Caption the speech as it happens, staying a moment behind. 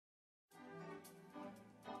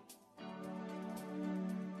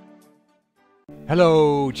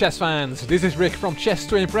Hello chess fans, this is Rick from Chess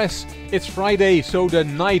to Impress. It's Friday, so the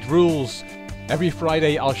knight rules. Every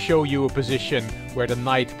Friday I'll show you a position where the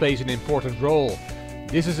knight plays an important role.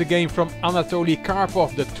 This is a game from Anatoly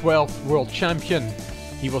Karpov, the 12th world champion.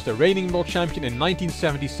 He was the reigning world champion in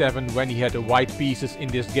 1977 when he had the white pieces in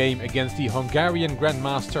this game against the Hungarian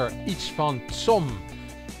grandmaster István Czom.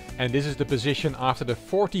 And this is the position after the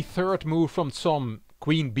 43rd move from Czom,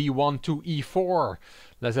 Queen b1 to e4.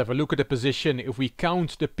 Let's have a look at the position. If we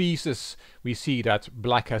count the pieces, we see that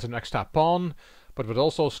black has an extra pawn, but what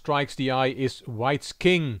also strikes the eye is white's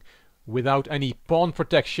king without any pawn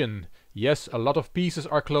protection. Yes, a lot of pieces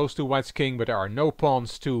are close to white's king, but there are no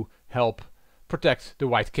pawns to help protect the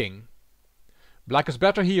white king. Black is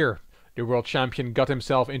better here. The world champion got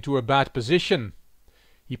himself into a bad position.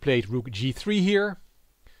 He played rook g3 here,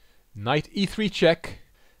 knight e3 check,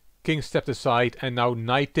 king stepped aside, and now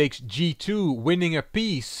knight takes g2, winning a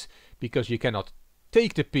piece, because you cannot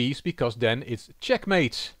take the piece, because then it's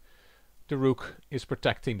checkmate. The rook is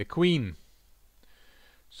protecting the queen.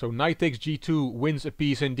 So knight takes g2 wins a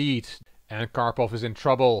piece indeed, and Karpov is in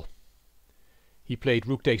trouble. He played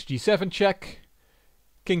rook takes g7 check,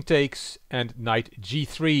 king takes, and knight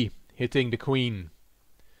g3, hitting the queen.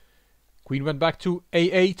 Queen went back to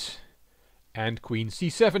a8, and queen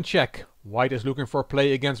c7 check. White is looking for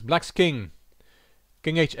play against black's king.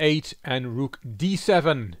 King h8 and rook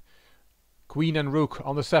d7. Queen and rook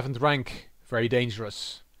on the 7th rank. Very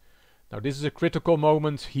dangerous. Now this is a critical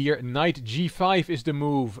moment here. Knight g5 is the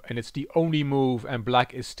move, and it's the only move, and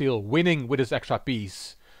black is still winning with his extra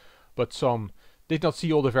piece. But Czom did not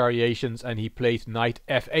see all the variations, and he played knight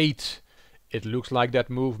f8. It looks like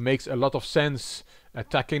that move makes a lot of sense,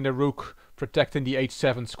 attacking the rook, protecting the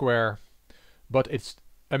h7 square. But it's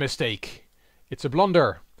a mistake. It's a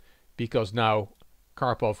blunder, because now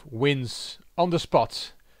Karpov wins on the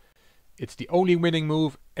spot. It's the only winning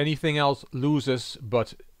move, anything else loses,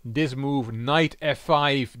 but this move, knight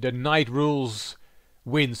f5, the knight rules,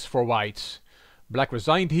 wins for white. Black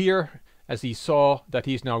resigned here, as he saw that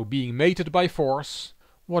he's now being mated by force.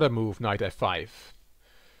 What a move, knight f5.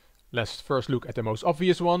 Let's first look at the most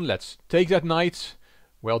obvious one. Let's take that knight.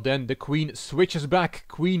 Well, then the queen switches back,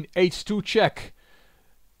 queen h2 check,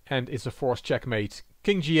 and it's a forced checkmate.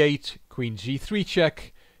 King g8, queen g3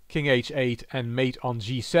 check, king h8, and mate on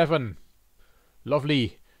g7.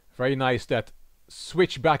 Lovely, very nice that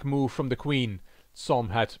switch back move from the queen.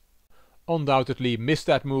 Czom had undoubtedly missed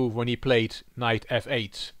that move when he played knight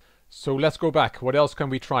f8. So let's go back. What else can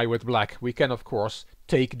we try with black? We can of course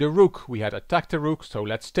take the rook. We had attacked the rook, so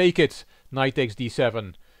let's take it. Knight takes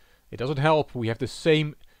d7. It doesn't help. We have the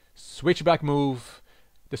same switchback move,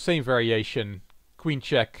 the same variation. Queen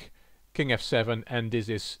check, king f7, and this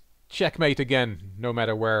is checkmate again. No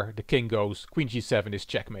matter where the king goes, queen g7 is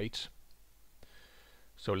checkmate.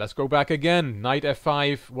 So let's go back again. Knight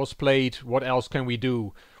f5 was played. What else can we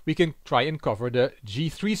do? We can try and cover the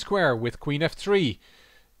g3 square with queen f3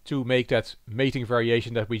 to make that mating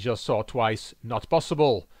variation that we just saw twice not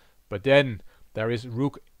possible. But then there is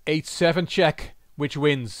rook h7 check, which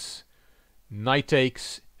wins. Knight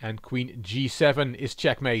takes, and queen g7 is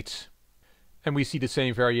checkmate. And we see the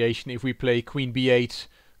same variation if we play queen b8,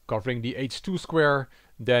 covering the h2 square.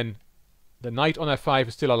 Then the knight on f5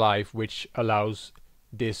 is still alive, which allows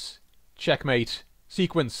this checkmate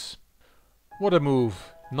sequence. What a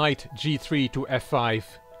move. Knight g3 to f5,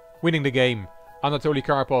 winning the game. Anatoly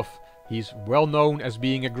Karpov, he's well known as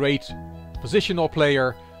being a great positional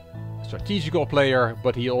player, strategical player,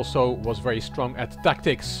 but he also was very strong at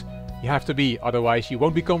tactics. You have to be, otherwise you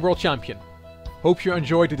won't become world champion. Hope you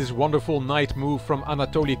enjoyed this wonderful knight move from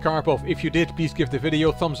Anatoly Karpov. If you did, please give the video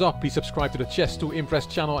a thumbs up. Please subscribe to the Chess to Impress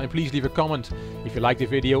channel, and please leave a comment if you like the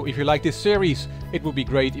video, if you like this series. It would be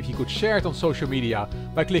great if you could share it on social media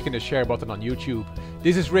by clicking the share button on YouTube.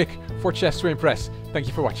 This is Rick for Chess to Impress. Thank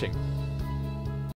you for watching.